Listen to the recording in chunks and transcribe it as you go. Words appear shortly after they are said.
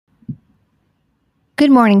Good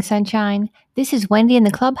morning, sunshine. This is Wendy in the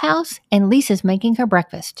clubhouse, and Lisa's making her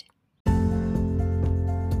breakfast.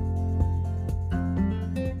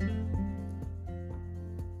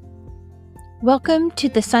 Welcome to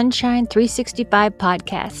the Sunshine 365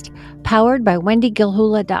 podcast, powered by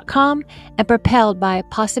WendyGilhula.com and propelled by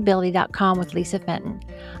Possibility.com with Lisa Fenton.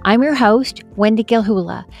 I'm your host, Wendy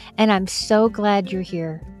Gilhula, and I'm so glad you're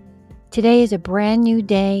here. Today is a brand new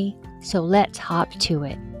day, so let's hop to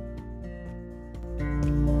it.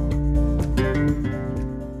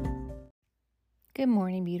 Good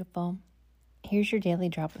morning, beautiful. Here's your daily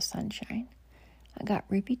drop of sunshine. I got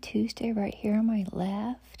Ruby Tuesday right here on my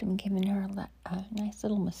left. I'm giving her a nice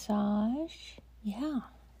little massage. Yeah,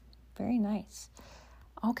 very nice.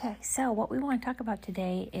 Okay, so what we want to talk about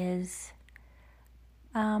today is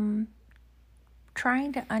trying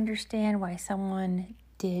to understand why someone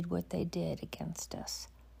did what they did against us.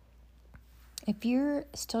 If you're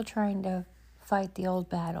still trying to fight the old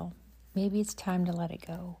battle, maybe it's time to let it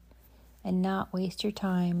go and not waste your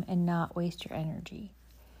time and not waste your energy.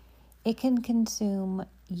 It can consume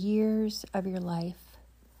years of your life,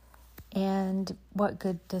 and what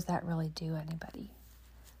good does that really do anybody?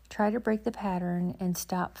 Try to break the pattern and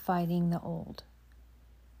stop fighting the old.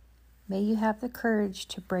 May you have the courage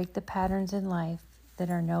to break the patterns in life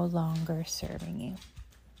that are no longer serving you.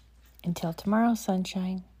 Until tomorrow,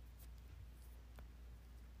 sunshine.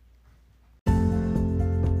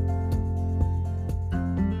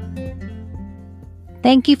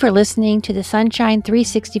 Thank you for listening to the Sunshine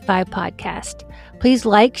 365 podcast. Please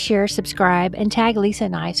like, share, subscribe, and tag Lisa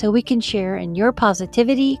and I so we can share in your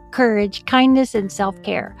positivity, courage, kindness, and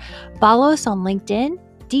self-care. Follow us on LinkedIn.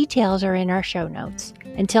 Details are in our show notes.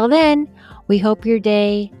 Until then, we hope your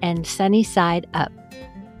day ends sunny side up.